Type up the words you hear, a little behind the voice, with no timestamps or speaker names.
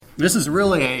This is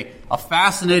really a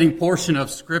fascinating portion of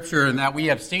Scripture in that we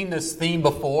have seen this theme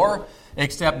before,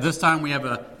 except this time we have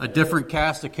a different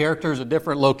cast of characters, a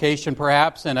different location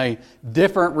perhaps, and a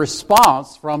different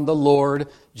response from the Lord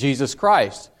Jesus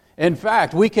Christ. In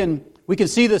fact, we can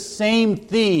see the same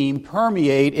theme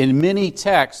permeate in many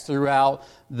texts throughout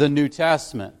the New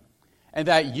Testament. And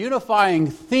that unifying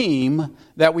theme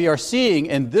that we are seeing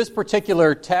in this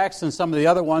particular text and some of the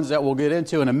other ones that we'll get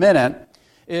into in a minute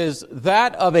is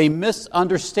that of a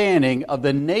misunderstanding of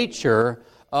the nature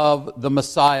of the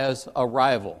Messiah's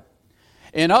arrival.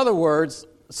 In other words,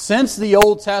 since the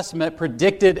Old Testament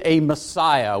predicted a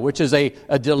Messiah, which is a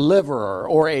deliverer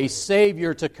or a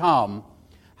Savior to come,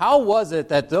 how was it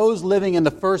that those living in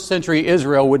the first century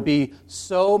Israel would be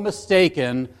so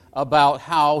mistaken about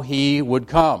how He would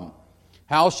come?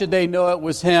 How should they know it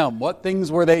was Him? What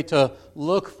things were they to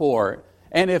look for?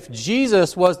 And if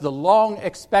Jesus was the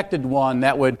long-expected one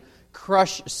that would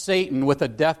crush Satan with a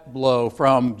death blow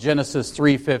from Genesis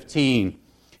 3:15,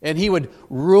 and He would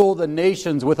rule the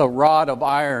nations with a rod of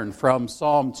iron from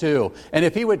Psalm 2, and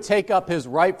if He would take up His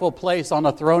rightful place on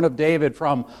the throne of David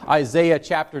from Isaiah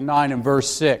chapter 9 and verse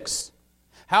 6,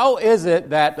 how is it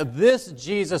that this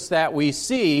Jesus that we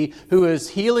see, who is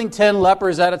healing 10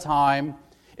 lepers at a time,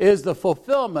 is the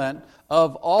fulfillment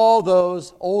of all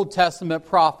those Old Testament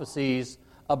prophecies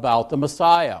about the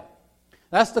Messiah?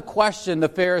 That's the question the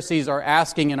Pharisees are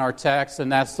asking in our text,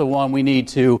 and that's the one we need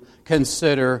to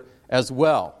consider as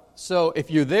well. So if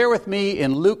you're there with me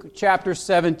in Luke chapter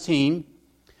 17,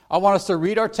 I want us to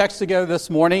read our text together this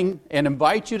morning and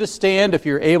invite you to stand if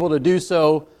you're able to do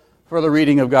so for the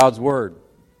reading of God's Word.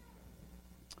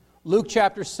 Luke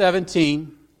chapter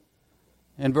 17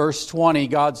 and verse 20,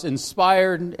 God's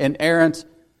inspired, inerrant,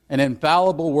 and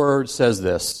infallible word says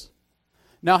this: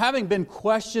 "Now having been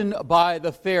questioned by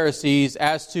the Pharisees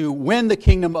as to when the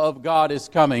kingdom of God was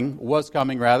coming,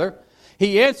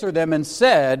 He answered them and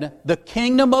said, the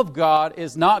kingdom of God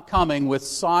is not coming with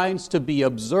signs to be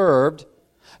observed,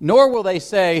 nor will they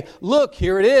say, look,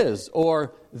 here it is,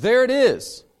 or there it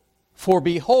is. For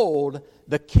behold,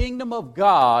 the kingdom of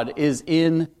God is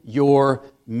in your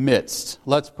midst."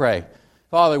 Let's pray.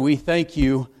 Father, we thank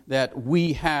You that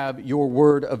we have Your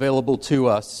word available to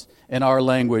us in our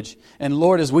language. And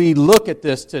Lord, as we look at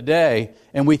this today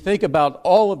and we think about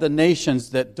all of the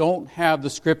nations that don't have the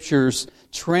Scriptures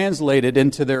translated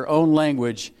into their own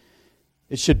language,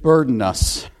 it should burden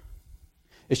us.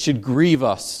 It should grieve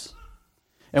us.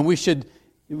 And we should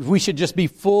just be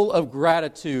full of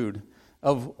gratitude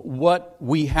of what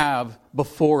we have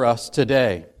before us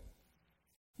today.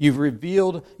 You've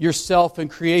revealed Yourself in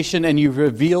creation, and You've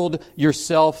revealed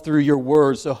Yourself through Your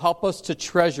word. So help us to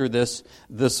treasure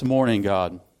this morning,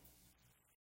 God.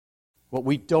 What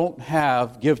we don't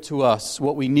have, give to us.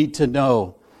 What we need to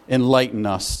know, enlighten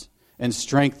us and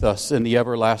strengthen us in the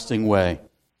everlasting way.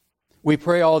 We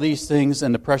pray all these things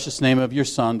in the precious name of Your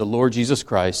Son, the Lord Jesus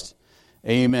Christ.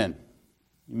 Amen.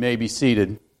 You may be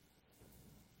seated.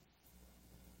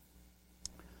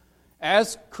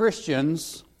 As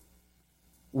Christians,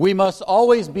 we must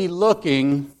always be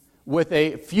looking with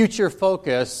a future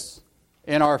focus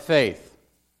in our faith.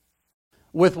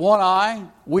 With one eye,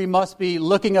 we must be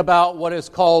looking about what is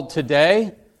called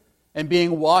today and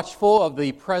being watchful of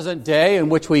the present day in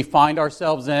which we find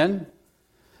ourselves in.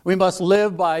 We must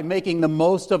live by making the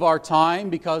most of our time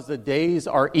because the days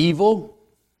are evil.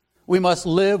 We must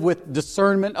live with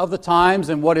discernment of the times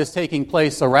and what is taking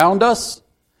place around us.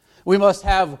 We must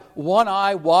have one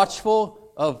eye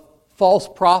watchful of false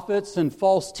prophets and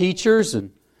false teachers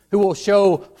and who will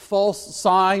show false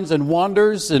signs and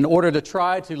wonders in order to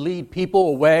try to lead people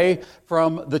away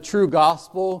from the true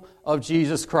gospel of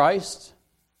Jesus Christ.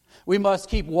 We must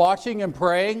keep watching and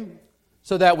praying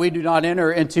so that we do not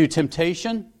enter into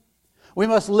temptation. We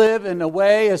must live in a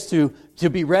way as to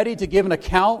be ready to give an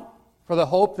account for the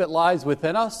hope that lies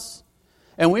within us.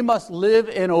 And we must live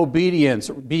in obedience,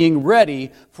 being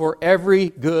ready for every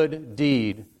good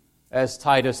deed, as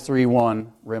Titus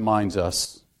 3:1 reminds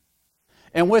us.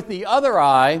 And with the other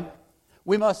eye,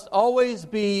 we must always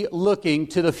be looking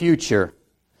to the future.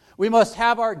 We must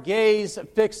have our gaze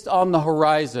fixed on the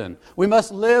horizon. We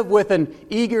must live with an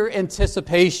eager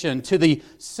anticipation to the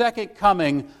second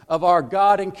coming of our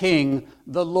God and King,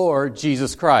 the Lord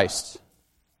Jesus Christ.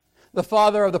 The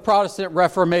father of the Protestant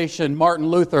Reformation, Martin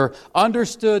Luther,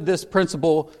 understood this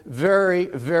principle very,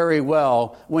 very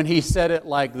well when he said it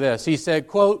like this. He said,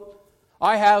 quote,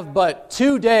 "I have but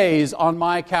 2 days on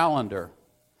my calendar,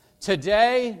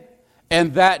 today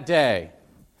and that day."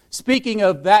 Speaking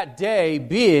of that day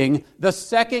being the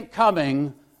second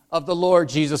coming of the Lord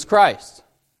Jesus Christ.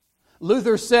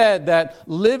 Luther said that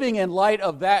living in light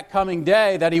of that coming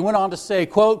day, that he went on to say,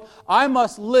 quote, "I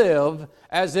must live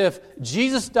as if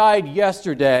Jesus died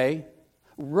yesterday,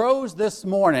 rose this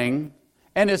morning,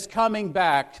 and is coming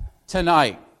back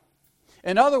tonight."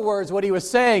 In other words, what he was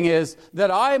saying is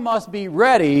that I must be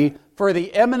ready for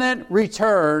the imminent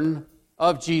return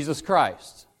of Jesus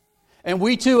Christ. And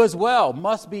we too as well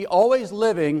must be always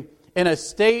living in a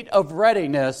state of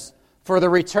readiness for the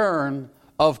return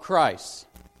of Christ.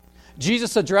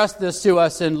 Jesus addressed this to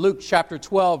us in Luke chapter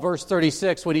 12, verse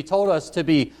 36, when he told us to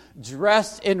be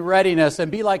dressed in readiness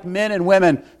and be like men and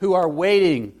women who are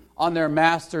waiting on their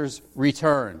master's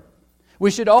return. We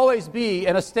should always be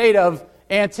in a state of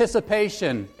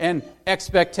anticipation and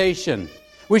expectation.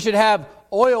 We should have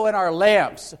oil in our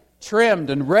lamps, trimmed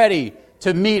and ready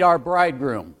to meet our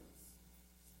bridegroom.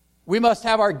 We must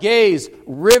have our gaze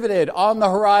riveted on the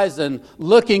horizon,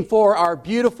 looking for our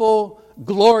beautiful,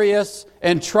 glorious,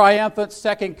 and triumphant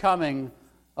second coming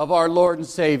of our Lord and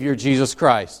Savior, Jesus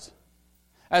Christ.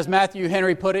 As Matthew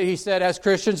Henry put it, he said, as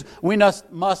Christians, we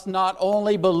must not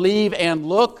only believe and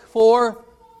look for,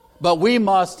 but we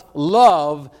must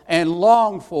love and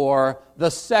long for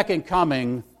the second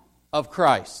coming of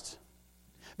Christ.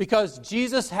 Because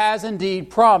Jesus has indeed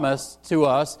promised to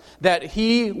us that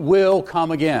He will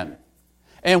come again.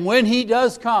 And when He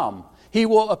does come, He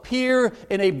will appear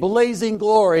in a blazing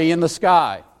glory in the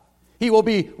sky. He will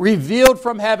be revealed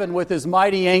from heaven with His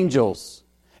mighty angels.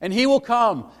 And He will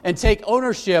come and take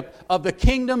ownership of the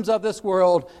kingdoms of this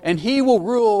world, and He will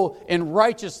rule in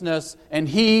righteousness, and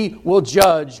He will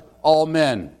judge all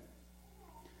men.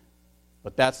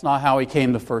 But that's not how He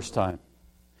came the first time.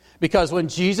 Because when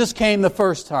Jesus came the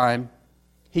first time,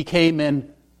 He came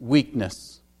in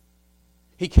weakness.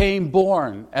 He came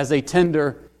born as a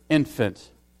tender infant,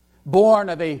 born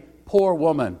of a poor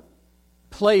woman,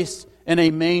 placed in a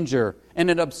manger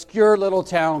in an obscure little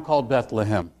town called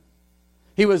Bethlehem.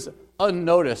 He was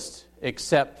unnoticed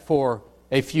except for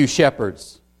a few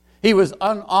shepherds. He was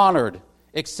unhonored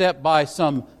except by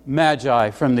some magi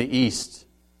from the east.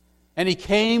 And He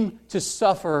came to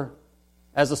suffer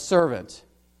as a servant,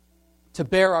 to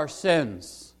bear our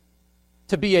sins,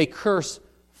 to be a curse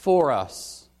for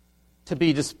us, to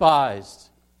be despised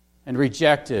and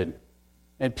rejected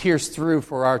and pierced through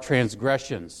for our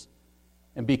transgressions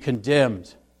and be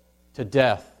condemned to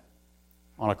death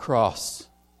on a cross.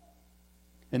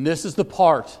 And this is the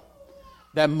part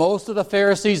that most of the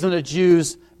Pharisees and the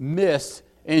Jews missed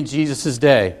in Jesus'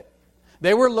 day.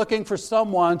 They were looking for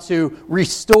someone to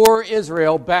restore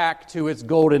Israel back to its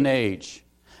golden age.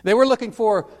 They were looking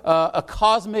for a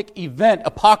cosmic event,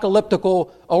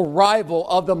 apocalyptical arrival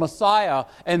of the Messiah,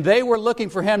 and they were looking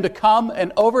for Him to come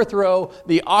and overthrow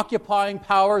the occupying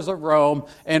powers of Rome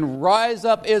and rise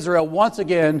up Israel once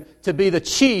again to be the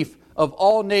chief of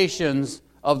all nations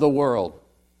of the world.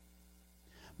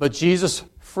 But Jesus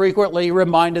frequently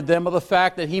reminded them of the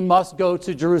fact that He must go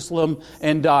to Jerusalem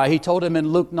and die. He told them in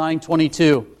Luke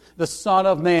 9:22, the Son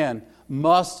of Man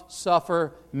must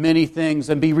suffer many things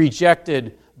and be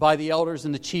rejected by the elders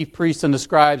and the chief priests and the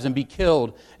scribes and be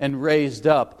killed and raised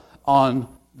up on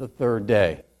the third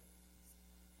day.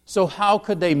 So how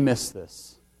could they miss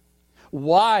this?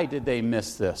 Why did they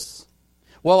miss this?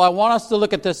 Well, I want us to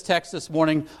look at this text this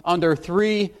morning under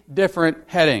three different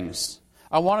headings.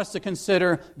 I want us to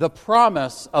consider the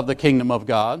promise of the kingdom of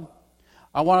God.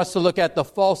 I want us to look at the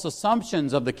false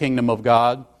assumptions of the kingdom of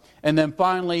God. And then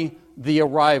finally, the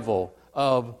arrival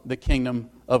of the kingdom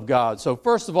of God. So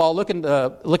first of all, looking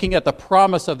at the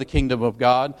promise of the kingdom of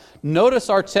God, notice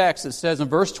our text. It says in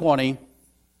verse 20,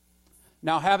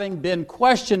 now having been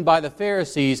questioned by the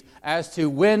Pharisees as to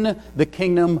when the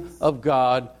kingdom of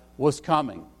God was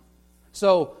coming.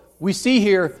 So we see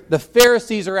here the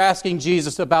Pharisees are asking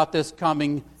Jesus about this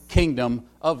coming kingdom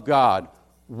of God.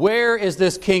 Where is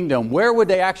this kingdom? Where would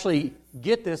they actually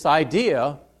get this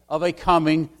idea of a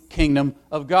coming kingdom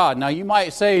of God? Now you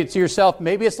might say to yourself,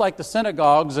 maybe it's like the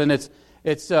synagogues and it's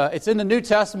in the New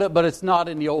Testament, but it's not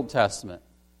in the Old Testament.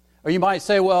 Or you might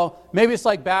say, well, maybe it's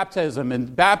like baptism,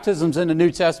 and baptism's in the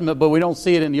New Testament, but we don't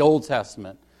see it in the Old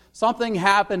Testament. Something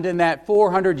happened in that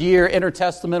 400-year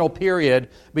intertestamental period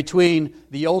between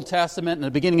the Old Testament and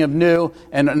the beginning of New,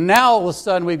 and now all of a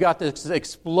sudden we've got this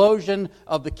explosion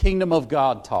of the kingdom of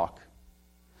God talk.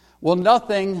 Well,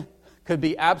 nothing could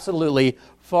be absolutely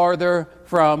farther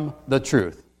from the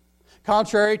truth.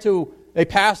 Contrary to a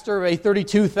pastor of a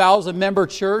 32,000-member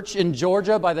church in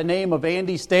Georgia by the name of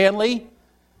Andy Stanley,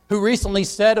 who recently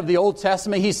said of the Old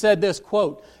Testament, he said this,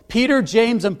 quote, Peter,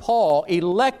 James, and Paul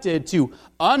elected to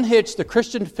unhitch the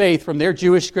Christian faith from their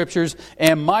Jewish scriptures,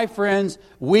 and my friends,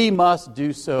 we must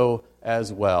do so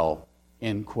as well,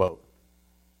 end quote.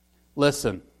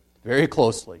 Listen very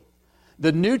closely.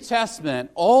 The New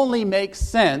Testament only makes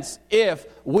sense if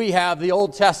we have the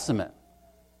Old Testament.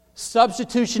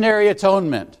 Substitutionary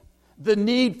atonement, the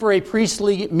need for a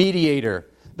priestly mediator,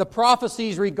 the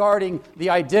prophecies regarding the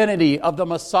identity of the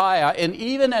Messiah, and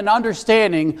even an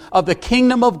understanding of the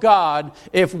kingdom of God,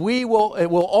 it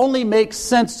will only make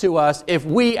sense to us if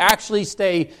we actually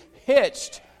stay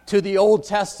hitched to the Old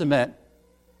Testament.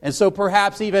 And so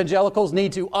perhaps evangelicals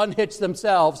need to unhitch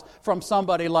themselves from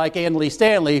somebody like Andy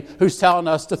Stanley, who's telling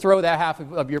us to throw that half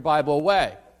of your Bible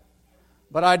away.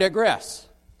 But I digress.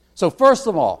 So first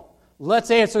of all, let's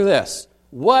answer this.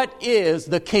 What is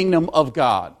the kingdom of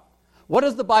God? What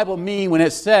does the Bible mean when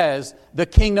it says the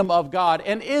kingdom of God?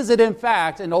 And is it in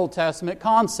fact an Old Testament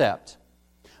concept?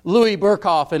 Louis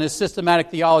Berkhoff in his systematic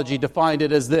theology defined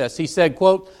it as this. He said,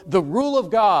 quote, "The rule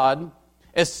of God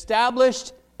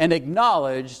established and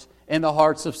acknowledged in the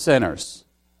hearts of sinners."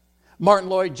 Martin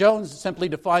Lloyd-Jones simply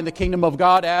defined the kingdom of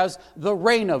God as the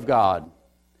reign of God.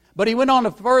 But he went on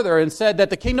further and said that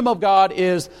the kingdom of God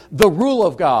is the rule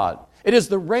of God. It is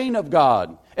the reign of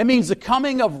God. It means the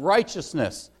coming of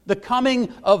righteousness, the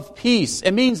coming of peace.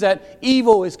 It means that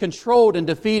evil is controlled and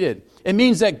defeated. It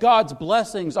means that God's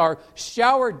blessings are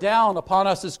showered down upon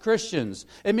us as Christians.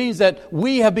 It means that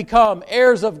we have become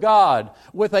heirs of God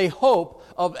with a hope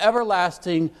of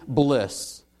everlasting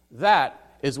bliss. That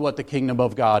is what the kingdom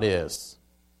of God is.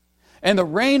 And the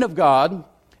reign of God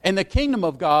and the kingdom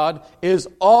of God is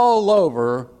all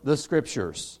over the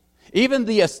Scriptures. Even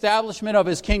the establishment of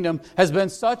His kingdom has been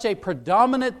such a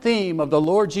predominant theme of the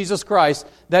Lord Jesus Christ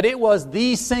that it was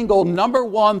the single number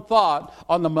one thought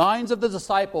on the minds of the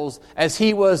disciples as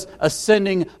He was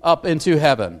ascending up into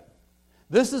heaven.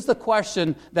 This is the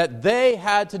question that they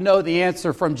had to know the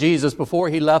answer from Jesus before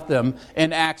He left them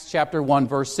in Acts chapter 1,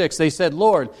 verse 6. They said,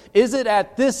 "Lord, is it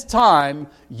at this time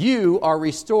you are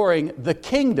restoring the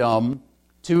kingdom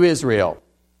to Israel?"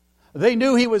 They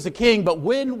knew He was a king, but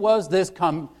when was this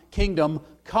kingdom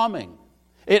coming?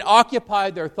 It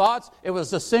occupied their thoughts. It was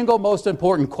the single most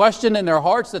important question in their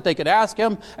hearts that they could ask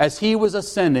Him as He was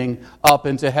ascending up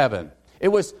into heaven. It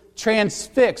was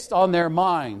transfixed on their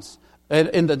minds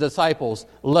in the disciples,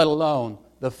 let alone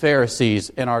the Pharisees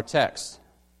in our text.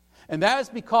 And that is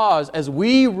because as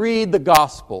we read the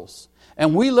Gospels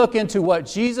and we look into what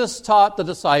Jesus taught the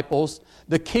disciples,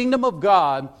 the kingdom of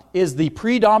God is the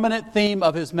predominant theme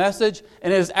of His message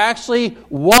and is actually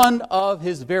one of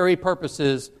His very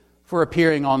purposes for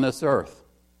appearing on this earth.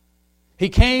 He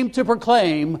came to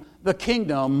proclaim the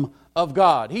kingdom of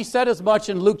God. He said as much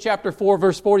in Luke chapter 4,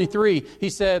 verse 43. He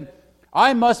said,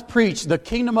 "I must preach the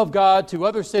kingdom of God to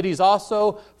other cities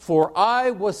also, for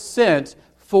I was sent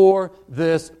for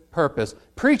this purpose."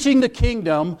 Preaching the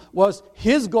kingdom was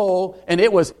His goal, and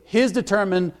it was His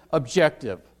determined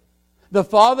objective. The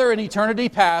Father in eternity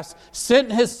past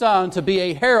sent His Son to be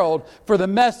a herald for the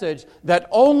message that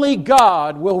only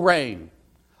God will reign.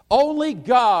 Only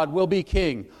God will be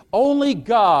king. Only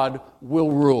God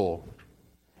will rule.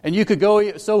 And you could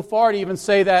go so far to even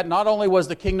say that not only was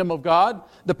the kingdom of God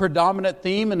the predominant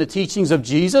theme in the teachings of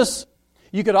Jesus,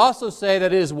 you could also say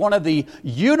that it is one of the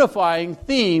unifying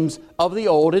themes of the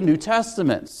Old and New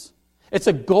Testaments. It's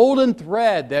a golden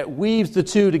thread that weaves the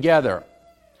two together.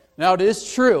 Now it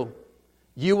is true,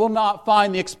 you will not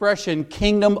find the expression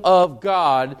kingdom of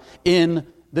God in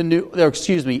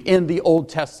the Old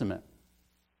Testament.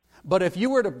 But if you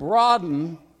were to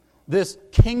broaden this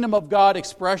kingdom of God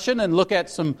expression and look at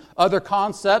some other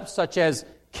concepts such as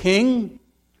king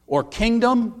or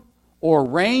kingdom or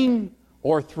reign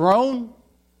or throne,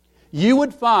 you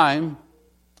would find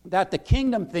that the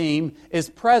kingdom theme is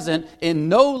present in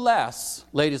no less,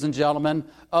 ladies and gentlemen,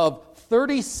 of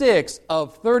 36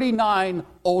 of 39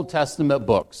 Old Testament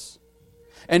books.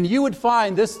 And you would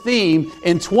find this theme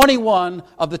in 21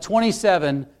 of the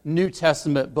 27 New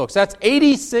Testament books. That's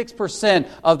 86%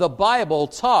 of the Bible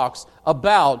talks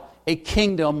about a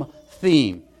kingdom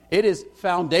theme. It is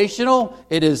foundational.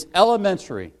 It is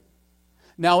elementary.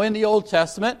 Now, in the Old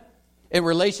Testament, in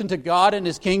relation to God and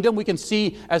His kingdom, we can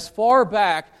see as far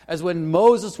back as when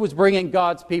Moses was bringing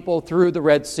God's people through the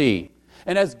Red Sea.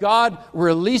 And as God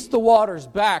released the waters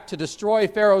back to destroy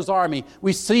Pharaoh's army,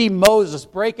 we see Moses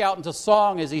break out into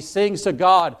song as he sings to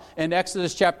God in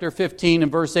Exodus chapter 15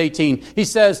 and verse 18. He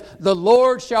says, "The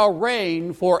Lord shall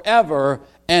reign forever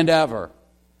and ever."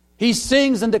 He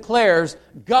sings and declares,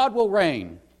 God will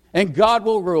reign, and God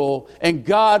will rule, and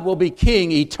God will be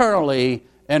king eternally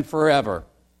and forever.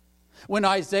 When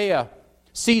Isaiah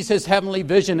sees his heavenly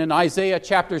vision in Isaiah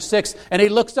chapter 6, and he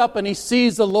looks up and he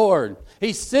sees the Lord.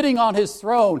 He's sitting on his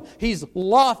throne. He's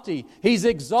lofty. He's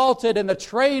exalted, and the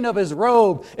train of his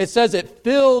robe, it says it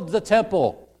filled the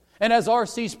temple. And as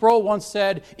R.C. Sproul once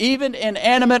said, even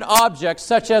inanimate objects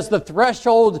such as the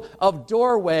threshold of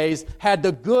doorways had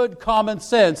the good common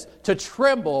sense to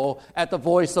tremble at the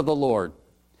voice of the Lord.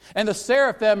 And the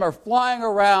seraphim are flying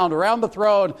around the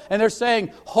throne, and they're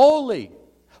saying, "Holy,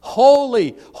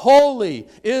 holy, holy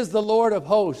is the Lord of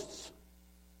hosts."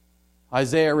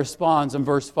 Isaiah responds in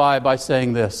verse 5 by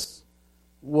saying this,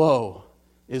 "Woe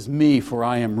is me, for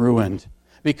I am ruined,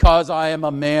 because I am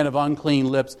a man of unclean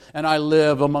lips, and I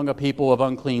live among a people of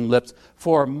unclean lips.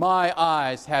 For my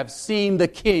eyes have seen the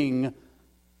King,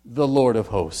 the Lord of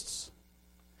hosts."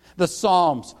 The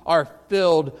Psalms are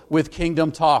filled with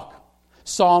kingdom talk.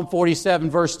 Psalm 47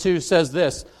 verse 2 says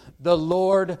this, "The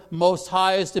Lord Most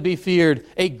High is to be feared,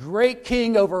 a great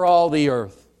king over all the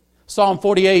earth." Psalm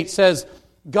 48 says,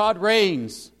 "God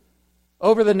reigns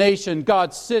over the nation.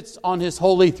 God sits on his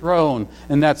holy throne."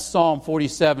 And that's Psalm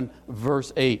 47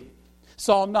 verse 8.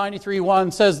 Psalm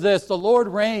 93:1 says this, "The Lord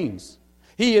reigns.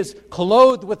 He is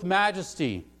clothed with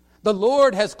majesty. The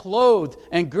Lord has clothed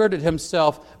and girded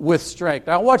himself with strength."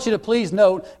 Now I want you to please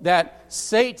note that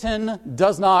Satan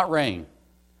does not reign.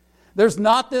 There's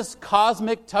not this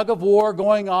cosmic tug of war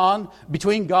going on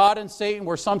between God and Satan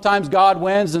where sometimes God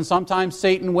wins and sometimes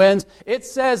Satan wins. It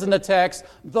says in the text,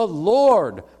 the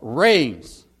Lord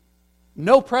reigns.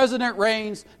 No president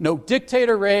reigns, no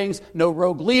dictator reigns, no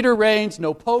rogue leader reigns,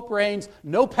 no pope reigns,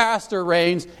 no pastor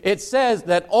reigns. It says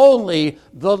that only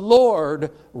the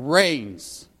Lord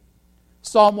reigns.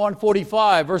 Psalm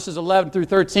 145 verses 11 through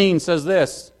 13 says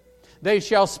this, "They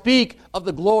shall speak of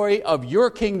the glory of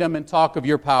your kingdom and talk of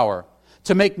your power,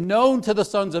 to make known to the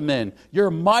sons of men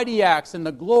your mighty acts and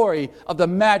the glory of the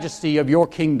majesty of your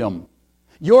kingdom.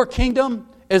 Your kingdom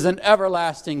is an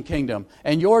everlasting kingdom,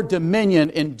 and your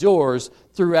dominion endures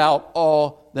throughout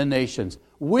all the nations."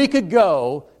 We could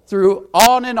go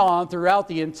on and on throughout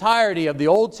the entirety of the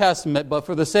Old Testament, but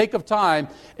for the sake of time,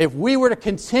 if we were to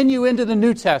continue into the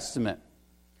New Testament,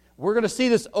 we're going to see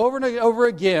this over and over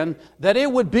again, that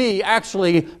it would be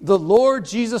actually the Lord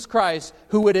Jesus Christ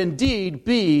who would indeed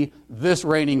be this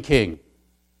reigning king.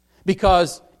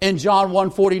 Because in John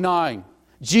 1:49,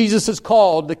 Jesus is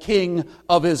called the King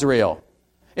of Israel.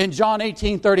 In John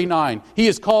 18:39, he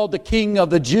is called the King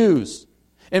of the Jews.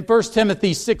 In 1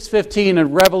 Timothy 6:15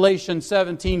 and Revelation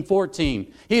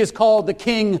 17:14, he is called the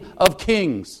King of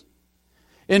Kings.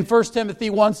 In 1 Timothy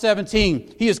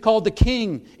 1:17, he is called the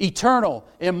King, eternal,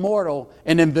 immortal,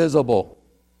 and invisible.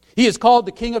 He is called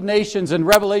the King of Nations in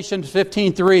Revelation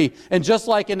 15:3. And just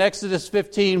like in Exodus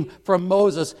 15 from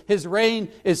Moses, his reign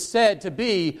is said to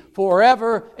be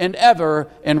forever and ever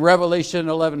in Revelation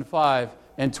 11:5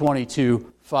 and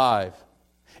 22:5.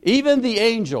 Even the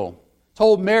angel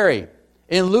told Mary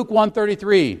in Luke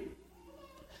 1:33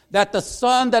 that the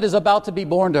son that is about to be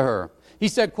born to her, he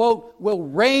said, quote, "will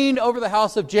reign over the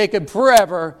house of Jacob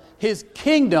forever. His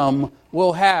kingdom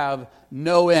will have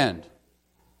no end."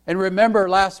 And remember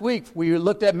last week we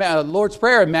looked at Lord's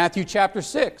Prayer in Matthew chapter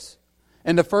 6.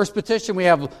 In the first petition we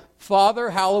have, "Father,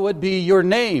 hallowed be your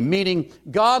name," meaning,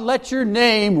 God, let your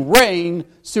name reign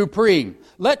supreme.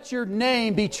 Let your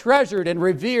name be treasured and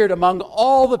revered among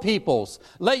all the peoples.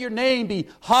 Let your name be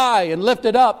high and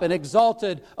lifted up and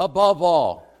exalted above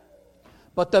all.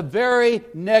 But the very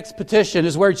next petition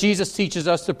is where Jesus teaches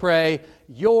us to pray,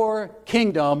 "Your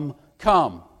kingdom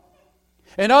come."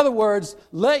 In other words,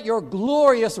 let your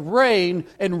glorious reign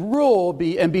and rule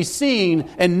be seen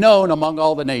and known among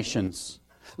all the nations.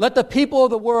 Let the people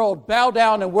of the world bow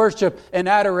down and worship in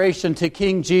adoration to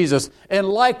King Jesus. And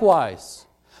likewise,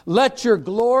 let your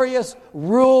glorious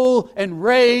rule and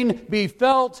reign be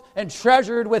felt and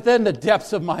treasured within the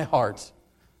depths of my heart.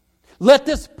 Let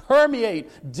this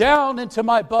permeate down into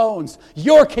my bones.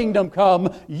 Your kingdom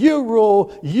come. You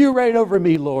rule. You reign over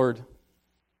me, Lord.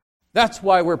 That's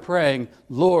why we're praying,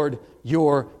 "Lord,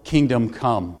 your kingdom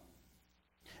come."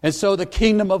 And so the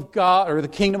kingdom of God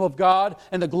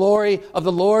and the glory of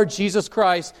the Lord Jesus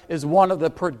Christ is one of the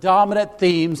predominant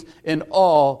themes in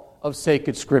all of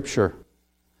sacred Scripture.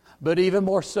 But even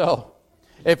more so,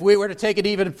 if we were to take it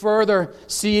even further,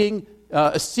 seeking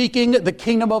the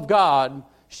kingdom of God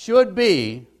should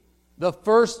be the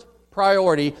first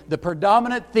priority, the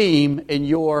predominant theme in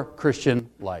your Christian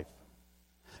life.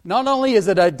 Not only is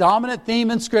it a dominant theme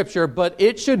in Scripture, but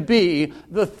it should be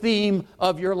the theme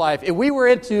of your life. If we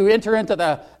were to enter into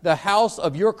the house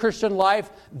of your Christian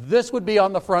life, this would be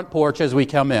on the front porch as we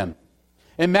come in.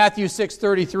 In Matthew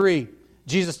 6:33,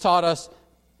 Jesus taught us,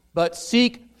 "But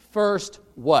seek first"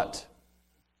 what?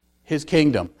 His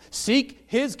kingdom. Seek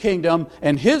His kingdom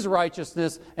and His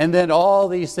righteousness, and then all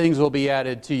these things will be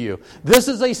added to you. This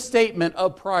is a statement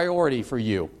of priority for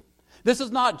you. This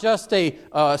is not just a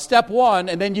step one,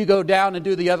 and then you go down and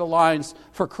do the other lines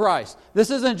for Christ. This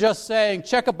isn't just saying,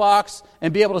 check a box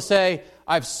and be able to say,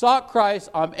 I've sought Christ,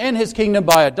 I'm in His kingdom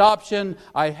by adoption,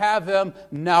 I have Him,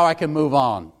 now I can move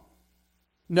on.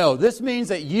 No, this means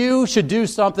that you should do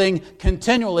something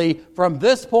continually from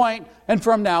this point and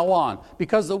from now on.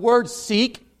 Because the word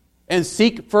seek and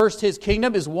seek first His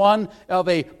kingdom is one of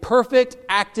a perfect,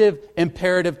 active,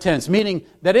 imperative tense, meaning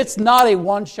that it's not a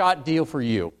one-shot deal for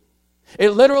you.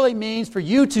 It literally means for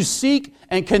you to seek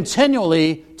and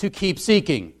continually to keep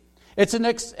seeking. It's an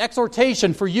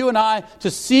exhortation for you and I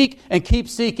to seek and keep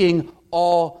seeking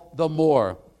all the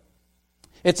more.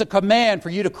 It's a command for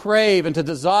you to crave and to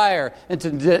desire and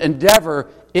to endeavor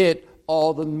it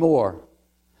all the more.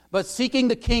 But seeking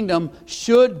the kingdom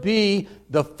should be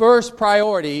the first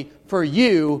priority for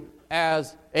you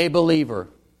as a believer.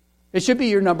 It should be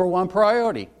your number one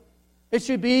priority. It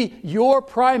should be your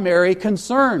primary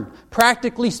concern.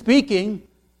 Practically speaking,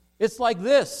 it's like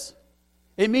this.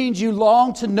 It means you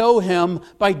long to know Him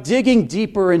by digging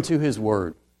deeper into His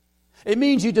Word. It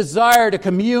means you desire to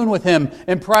commune with Him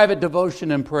in private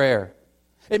devotion and prayer.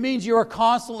 It means you are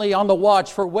constantly on the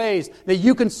watch for ways that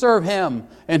you can serve Him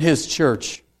and His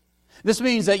church. This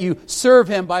means that you serve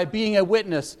Him by being a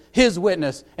witness, His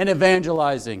witness, and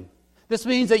evangelizing. This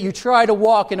means that you try to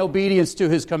walk in obedience to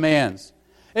His commands.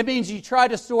 It means you try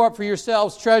to store up for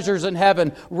yourselves treasures in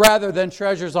heaven rather than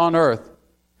treasures on earth.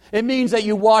 It means that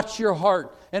you watch your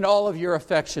heart and all of your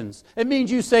affections. It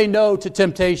means you say no to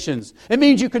temptations. It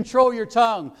means you control your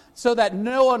tongue so that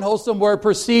no unwholesome word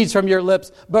proceeds from your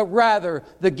lips, but rather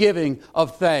the giving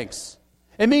of thanks.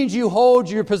 It means you hold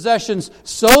your possessions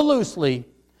so loosely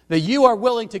that you are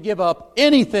willing to give up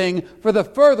anything for the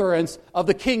furtherance of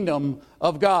the kingdom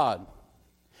of God.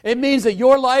 It means that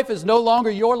your life is no longer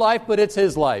your life, but it's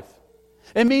His life.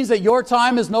 It means that your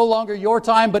time is no longer your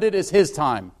time, but it is His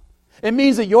time. It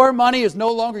means that your money is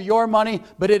no longer your money,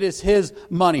 but it is His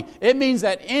money. It means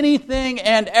that anything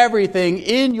and everything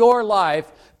in your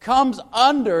life comes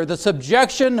under the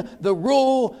subjection, the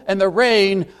rule, and the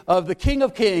reign of the King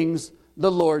of Kings,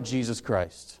 the Lord Jesus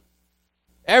Christ.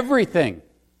 Everything,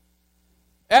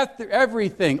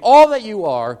 all that you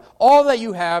are, all that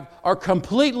you have, are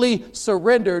completely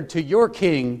surrendered to your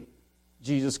King,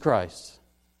 Jesus Christ.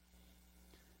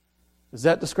 Does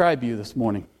that describe you this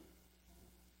morning?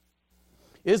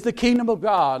 Is the kingdom of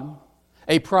God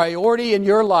a priority in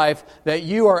your life that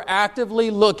you are actively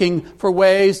looking for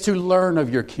ways to learn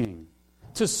of your King,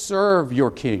 to serve your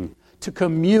King, to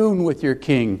commune with your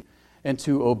King, and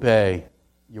to obey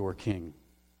your King?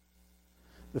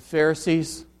 The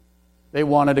Pharisees, they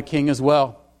wanted a king as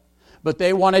well. But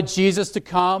they wanted Jesus to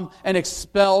come and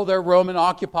expel their Roman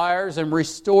occupiers and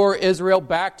restore Israel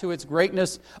back to its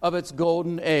greatness of its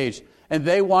golden age. And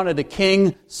they wanted a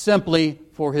king simply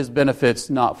for his benefits,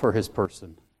 not for his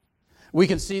person. We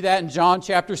can see that in John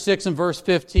chapter 6 and verse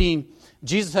 15.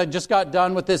 Jesus had just got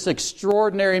done with this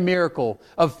extraordinary miracle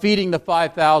of feeding the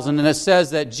 5,000. And it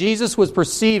says that Jesus was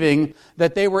perceiving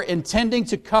that they were intending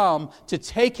to come to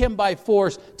take him by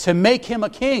force to make him a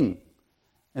king.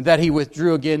 And that he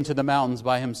withdrew again to the mountains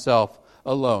by himself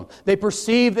alone. They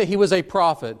perceived that he was a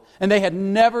prophet, and they had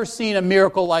never seen a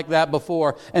miracle like that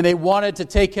before, and they wanted to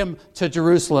take him to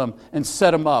Jerusalem and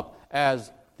set him up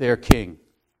as their king.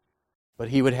 But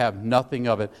he would have nothing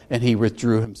of it, and he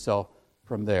withdrew himself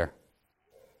from there.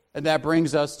 And that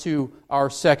brings us to our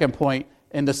second point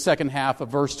in the second half of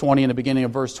verse 20 and the beginning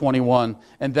of verse 21,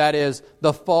 and that is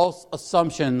the false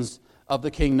assumptions of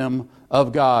the kingdom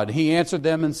of God. He answered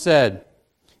them and said,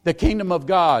 "The kingdom of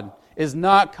God is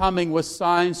not coming with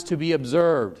signs to be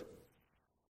observed,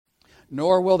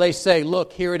 nor will they say,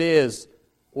 'Look, here it is,'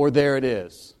 or 'there it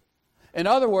is.'" In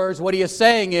other words, what he is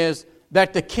saying is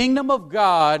that the kingdom of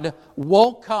God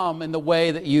won't come in the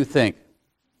way that you think.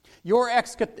 Your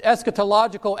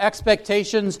eschatological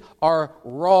expectations are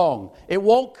wrong. It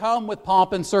won't come with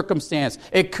pomp and circumstance.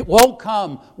 It won't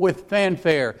come with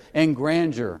fanfare and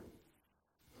grandeur.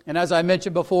 And as I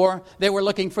mentioned before, they were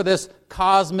looking for this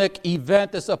cosmic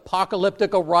event, this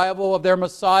apocalyptic arrival of their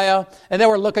Messiah. And they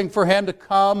were looking for him to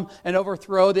come and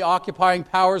overthrow the occupying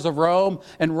powers of Rome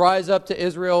and rise up to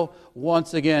Israel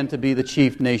once again to be the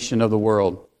chief nation of the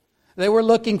world. They were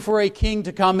looking for a king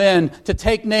to come in, to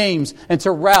take names, and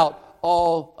to rout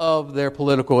all of their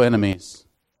political enemies.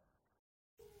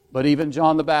 But even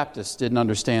John the Baptist didn't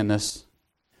understand this.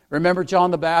 Remember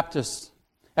John the Baptist,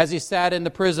 as he sat in the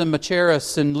prison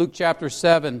Machaerus in Luke chapter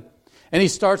 7, And he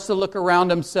starts to look around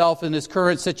himself in his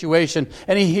current situation.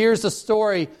 And he hears the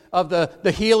story of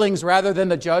the healings rather than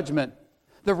the judgment.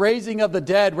 The raising of the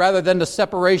dead rather than the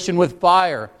separation with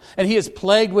fire. And he is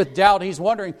plagued with doubt. He's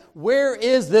wondering, where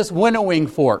is this winnowing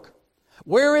fork?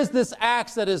 Where is this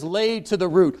axe that is laid to the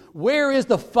root? Where is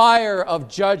the fire of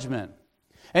judgment?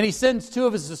 And he sends two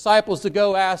of his disciples to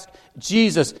go ask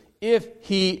Jesus if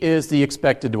he is the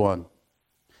expected one.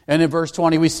 And in verse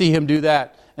 20, we see him do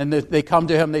that. And they come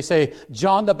to him, they say,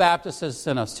 John the Baptist has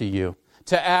sent us to you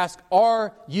to ask,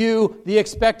 are you the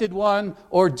expected one,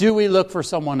 or do we look for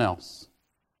someone else?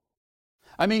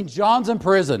 I mean, John's in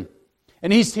prison,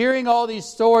 and he's hearing all these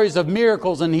stories of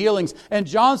miracles and healings, and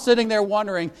John's sitting there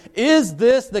wondering, is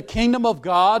this the kingdom of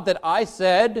God that I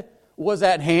said was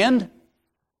at hand?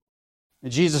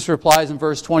 And Jesus replies in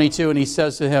verse 22, and he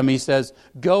says to him, he says,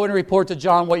 go and report to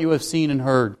John what you have seen and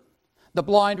heard. The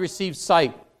blind receive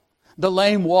sight, the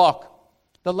lame walk,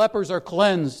 the lepers are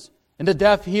cleansed, and the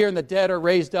deaf hear, and the dead are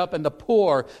raised up, and the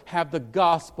poor have the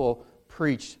gospel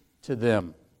preached to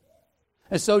them.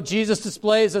 And so Jesus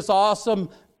displays this awesome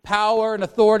power and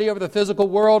authority over the physical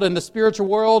world and the spiritual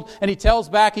world, and he tells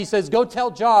back, he says, go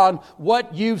tell John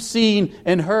what you've seen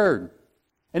and heard.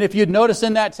 And if you'd notice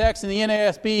in that text in the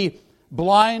NASB,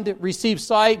 blind receive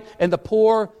sight and the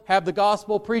poor have the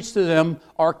gospel preached to them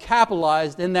are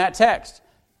capitalized in that text,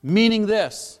 meaning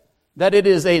this, that it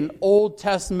is an Old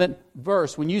Testament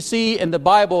verse. When you see in the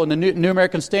Bible, in the New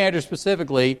American Standard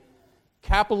specifically,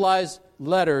 capitalized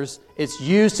letters, it's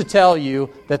used to tell you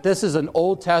that this is an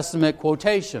Old Testament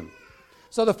quotation.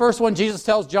 So the first one, Jesus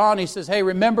tells John, he says, hey,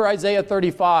 remember Isaiah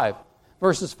 35,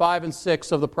 verses 5 and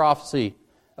 6 of the prophecy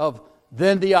of,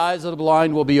 then the eyes of the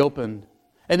blind will be opened,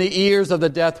 and the ears of the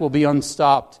deaf will be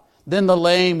unstopped. Then the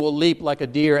lame will leap like a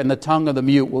deer, and the tongue of the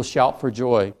mute will shout for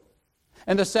joy.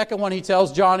 And the second one he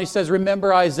tells John, he says,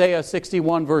 remember Isaiah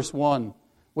 61 verse 1,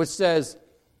 which says,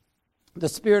 the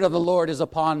Spirit of the Lord is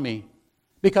upon me,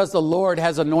 because the Lord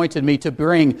has anointed me to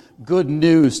bring good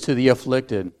news to the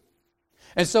afflicted.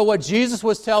 And so what Jesus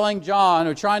was telling John,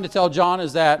 or trying to tell John,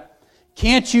 is that,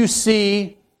 can't you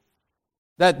see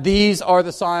that these are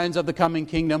the signs of the coming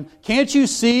kingdom? Can't you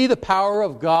see the power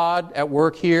of God at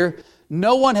work here?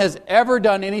 No one has ever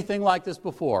done anything like this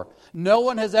before. No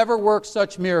one has ever worked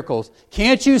such miracles.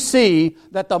 Can't you see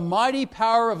that the mighty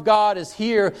power of God is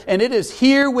here, and it is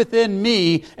here within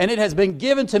me, and it has been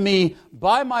given to me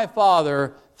by my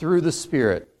Father through the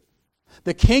Spirit?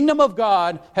 The kingdom of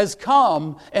God has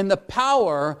come in the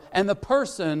power and the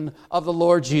person of the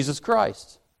Lord Jesus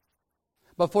Christ.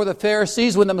 But for the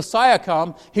Pharisees, when the Messiah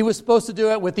come, he was supposed to do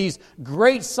it with these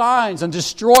great signs and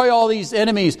destroy all these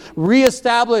enemies,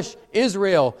 reestablish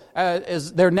Israel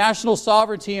as their national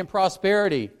sovereignty and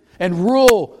prosperity, and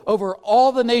rule over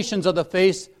all the nations of the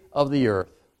face of the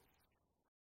earth.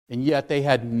 And yet they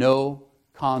had no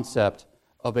concept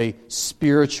of a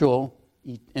spiritual,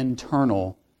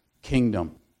 internal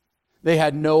kingdom. They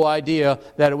had no idea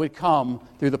that it would come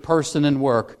through the person and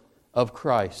work of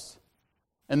Christ.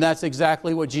 And that's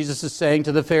exactly what Jesus is saying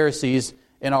to the Pharisees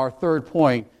in our third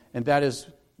point, and that is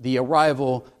the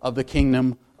arrival of the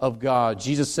kingdom of God.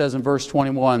 Jesus says in verse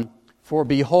 21, for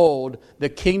behold, the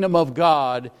kingdom of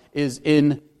God is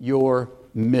in your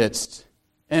midst.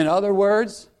 In other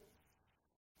words,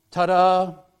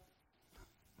 ta-da,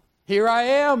 here I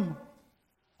am.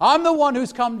 I'm the one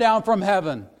who's come down from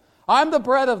heaven. I'm the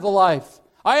bread of the life.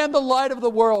 I am the light of the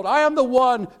world. I am the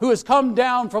one who has come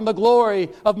down from the glory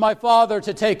of my Father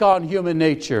to take on human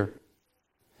nature.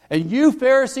 And you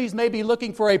Pharisees may be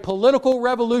looking for a political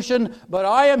revolution, but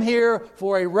I am here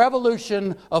for a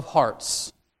revolution of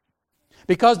hearts.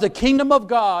 Because the kingdom of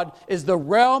God is the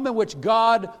realm in which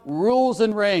God rules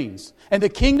and reigns. And the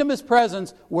kingdom is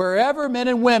present wherever men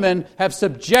and women have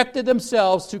subjected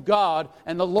themselves to God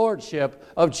and the lordship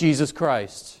of Jesus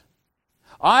Christ.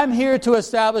 I'm here to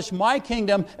establish my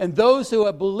kingdom and those who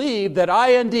have believed that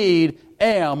I indeed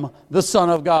am the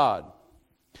Son of God.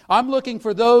 I'm looking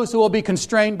for those who will be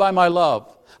constrained by my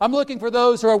love. I'm looking for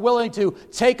those who are willing to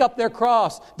take up their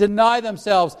cross, deny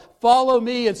themselves, follow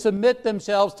me, and submit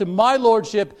themselves to my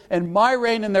lordship and my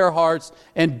reign in their hearts,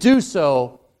 and do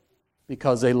so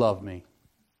because they love me.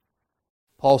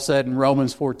 Paul said in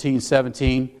Romans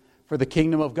 14:17, for the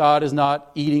kingdom of God is not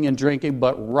eating and drinking,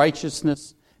 but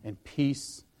righteousness and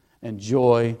peace and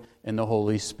joy in the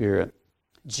Holy Spirit.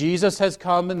 Jesus has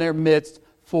come in their midst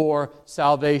for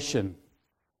salvation,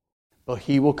 but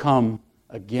He will come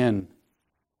again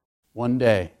one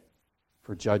day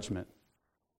for judgment.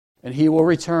 And He will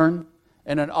return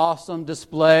in an awesome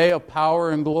display of power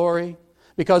and glory,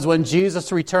 Because when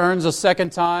Jesus returns a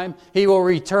second time, He will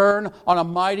return on a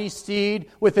mighty steed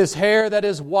with His hair that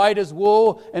is white as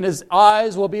wool, and His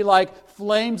eyes will be like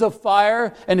flames of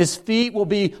fire, and His feet will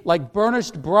be like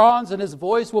burnished bronze, and His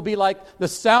voice will be like the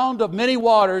sound of many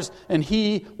waters, and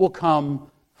He will come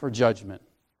for judgment.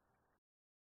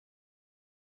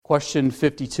 Question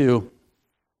 52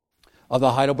 of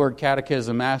the Heidelberg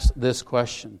Catechism asks this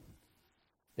question.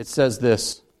 It says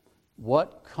this: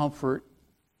 what comfort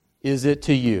is it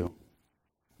to you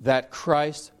that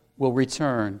Christ will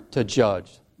return to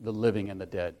judge the living and the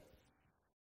dead?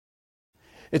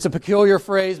 It's a peculiar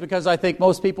phrase because I think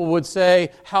most people would say,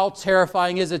 how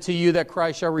terrifying is it to you that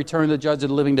Christ shall return to judge the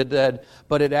living and the dead?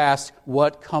 But it asks,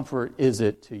 what comfort is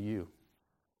it to you?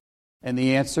 And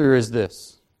the answer is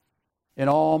this: in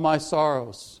all my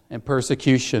sorrows and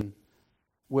persecution,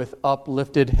 with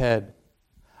uplifted head,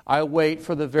 I wait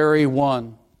for the very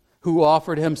one who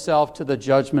offered Himself to the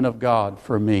judgment of God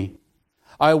for me.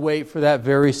 I wait for that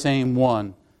very same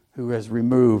one who has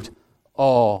removed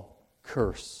all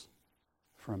curse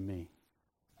from me.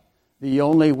 The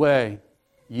only way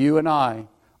you and I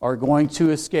are going to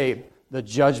escape the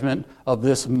judgment of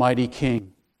this mighty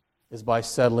King is by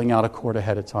settling out a court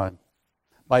ahead of time,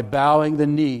 by bowing the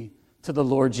knee to the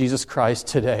Lord Jesus Christ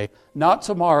today. Not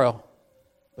tomorrow,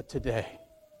 but today.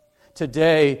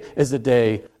 Today is the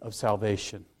day of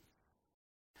salvation.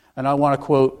 And I want to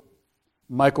quote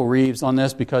Michael Reeves on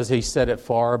this because he said it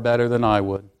far better than I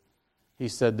would. He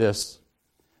said this: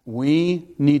 we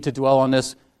need to dwell on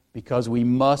this because we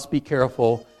must be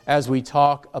careful as we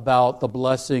talk about the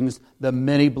blessings, the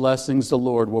many blessings the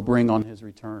Lord will bring on His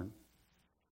return.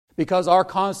 Because our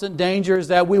constant danger is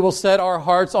that we will set our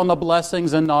hearts on the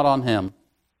blessings and not on Him.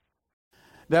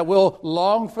 That we'll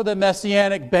long for the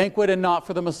messianic banquet and not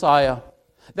for the Messiah.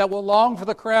 That we'll long for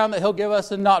the crown that He'll give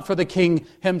us and not for the King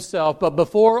Himself. But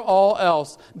before all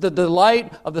else, the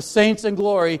delight of the saints in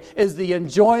glory is the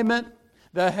enjoyment,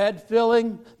 the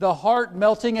head-filling, the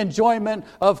heart-melting enjoyment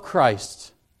of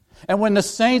Christ. And when the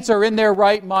saints are in their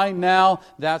right mind now,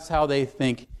 that's how they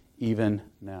think even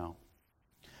now.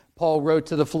 Paul wrote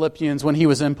to the Philippians when he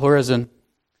was in prison.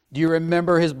 Do you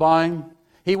remember his bind?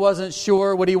 He wasn't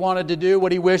sure what he wanted to do,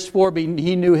 what he wished for, but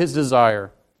he knew his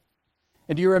desire.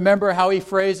 And do you remember how he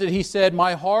phrased it? He said,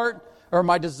 my heart or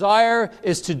my desire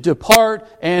is to depart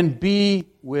and be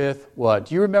with what?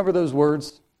 Do you remember those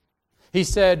words? He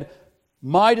said,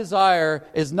 my desire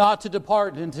is not to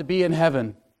depart and to be in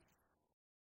heaven.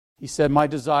 He said, my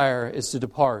desire is to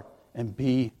depart and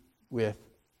be with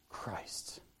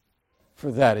Christ.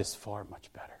 For that is far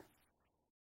much better.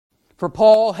 For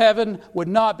Paul, heaven would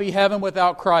not be heaven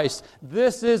without Christ.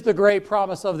 This is the great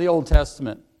promise of the Old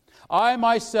Testament. I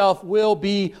myself will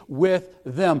be with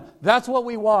them. That's what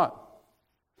we want.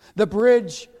 The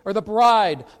bridge or the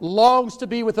bride longs to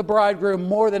be with the bridegroom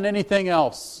more than anything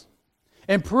else.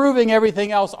 Improving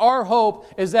everything else, our hope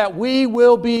is that we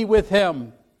will be with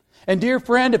Him. And dear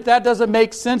friend, if that doesn't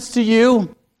make sense to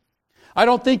you, I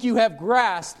don't think you have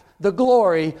grasped the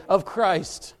glory of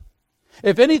Christ.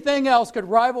 If anything else could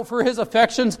rival for His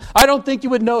affections, I don't think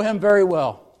you would know Him very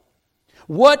well.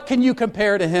 What can you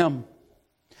compare to Him?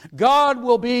 God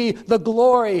will be the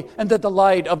glory and the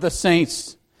delight of the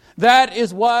saints. That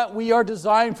is what we are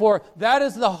designed for. That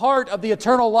is the heart of the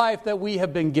eternal life that we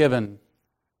have been given.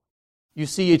 You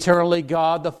see, eternally,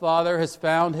 God the Father has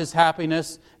found His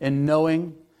happiness in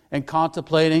knowing and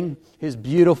contemplating His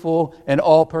beautiful and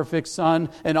all-perfect Son.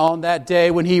 And on that day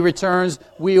when He returns,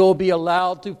 we will be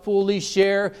allowed to fully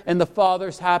share in the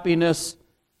Father's happiness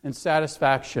and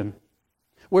satisfaction.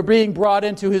 We're being brought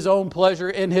into His own pleasure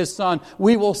in His Son.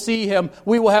 We will see Him.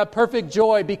 We will have perfect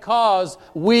joy because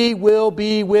we will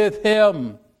be with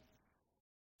Him.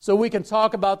 So we can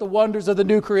talk about the wonders of the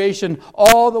new creation,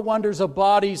 all the wonders of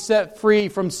bodies set free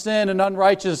from sin and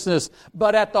unrighteousness.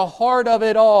 But at the heart of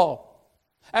it all,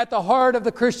 at the heart of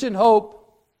the Christian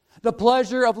hope, the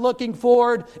pleasure of looking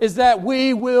forward is that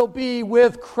we will be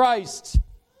with Christ.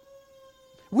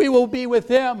 We will be with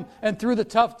Him, and through the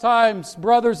tough times,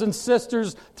 brothers and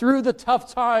sisters, through the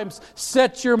tough times,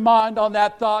 set your mind on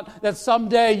that thought that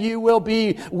someday you will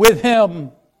be with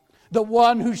Him, the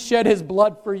one who shed His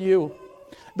blood for you,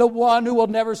 the one who will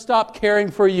never stop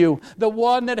caring for you, the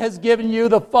one that has given you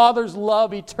the Father's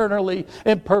love eternally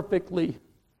and perfectly,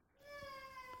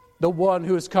 the one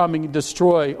who is coming to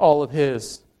destroy all of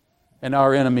His and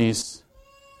our enemies.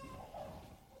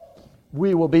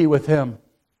 We will be with Him.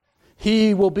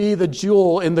 He will be the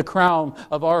jewel in the crown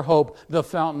of our hope, the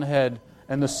fountainhead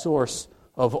and the source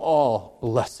of all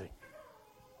blessing.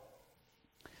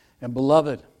 And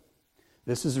beloved,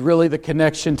 this is really the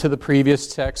connection to the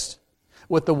previous text.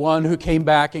 with the one who came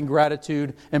back in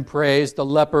gratitude and praise, the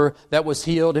leper that was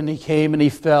healed, and he came and he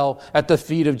fell at the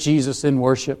feet of Jesus in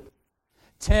worship.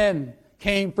 10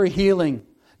 came for healing.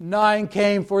 9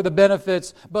 came for the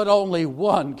benefits, but only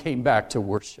 1 came back to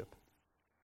worship.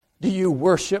 Do you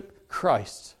worship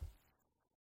Christ?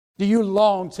 Do you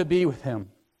long to be with Him?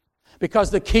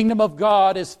 Because the kingdom of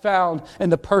God is found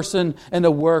in the person and the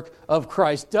work of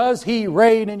Christ. Does He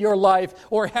reign in your life,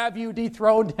 or have you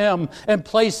dethroned Him and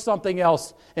placed something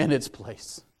else in its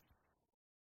place?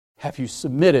 Have you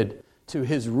submitted to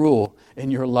His rule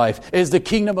in your life? Is the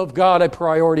kingdom of God a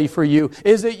priority for you?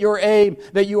 Is it your aim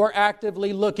that you are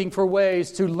actively looking for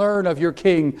ways to learn of your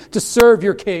King, to serve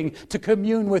your King, to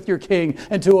commune with your King,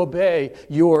 and to obey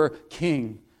your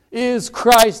King? Is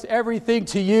Christ everything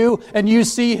to you, and you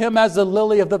see Him as the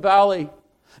lily of the valley,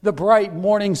 the bright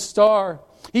morning star?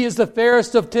 He is the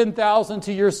fairest of 10,000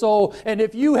 to your soul. And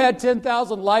if you had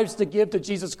 10,000 lives to give to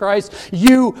Jesus Christ,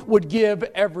 you would give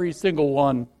every single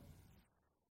one.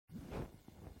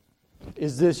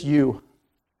 Is this you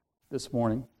this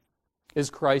morning? Is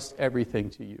Christ everything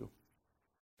to you?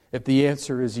 If the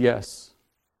answer is yes,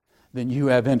 then you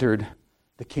have entered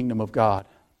the kingdom of God,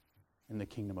 and the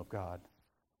kingdom of God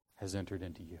has entered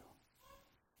into you.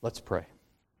 Let's pray.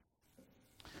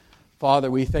 Father,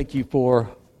 we thank You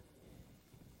for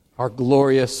our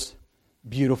glorious,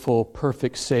 beautiful,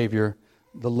 perfect Savior,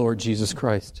 the Lord Jesus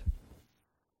Christ.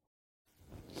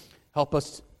 Help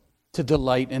us to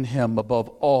delight in Him above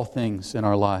all things in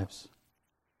our lives.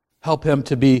 Help Him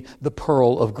to be the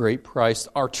pearl of great price,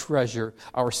 our treasure,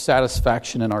 our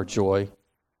satisfaction, and our joy.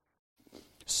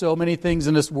 So many things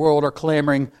in this world are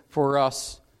clamoring for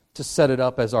us to set it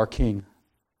up as our King.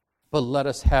 But let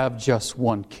us have just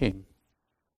one King,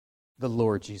 the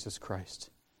Lord Jesus Christ.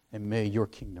 And may Your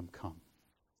kingdom come.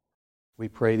 We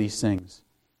pray these things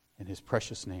in His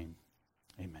precious name.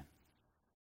 Amen.